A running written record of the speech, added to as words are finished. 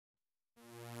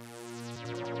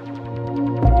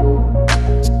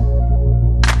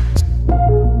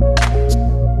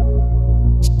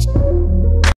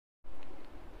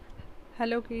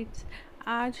Hello kids,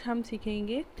 आज हम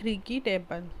सीखेंगे 3 की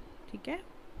टेबल। ठीक है।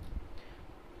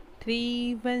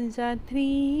 3 1 ज़ा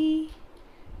 3,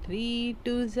 3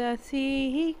 2 ज़ा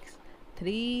 6,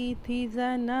 3 3 ज़ा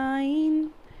 9,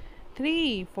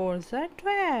 3 4 ज़ा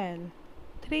 12,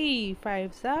 3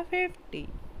 5 ज़ा 50,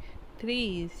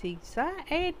 3 6 ज़ा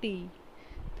 80,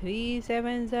 3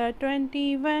 7 ज़ा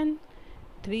 21,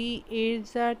 3 8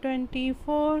 ज़ा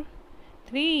 24,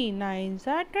 3 9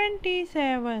 ज़ा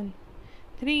 27,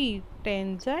 3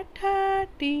 10s are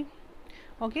 30.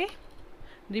 Okay,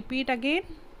 repeat again.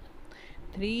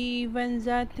 3 1s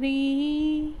are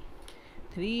 3,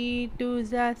 3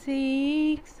 2s are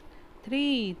 6,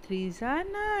 3 3s are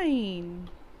 9,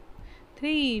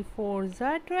 3 4s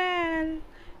are 12,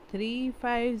 3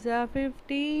 5s are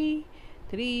 50,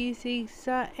 3 6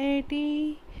 are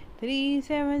 80, 3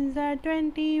 7s are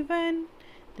 21,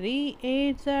 3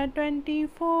 8s are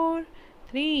 24,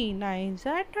 3 9s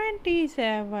are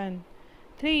 27,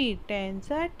 3 10s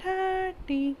are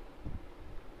 30.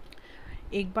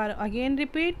 एक बार again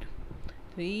repeat.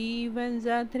 3 1s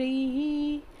are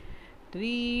 3,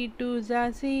 3 2s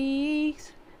are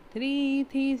 6, 3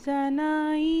 3s are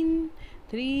 9,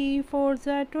 3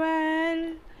 4s are 12,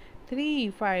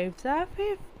 3 5s are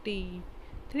 50,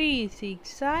 3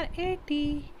 6 are 80,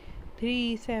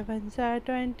 3 7s are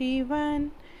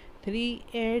 21, 3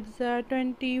 8s are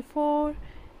 24,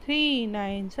 3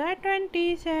 9s are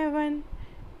 27,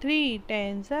 3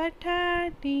 10s are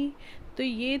 30. तो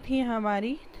ये थी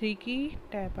हमारी 3 की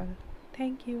table.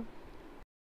 Thank you.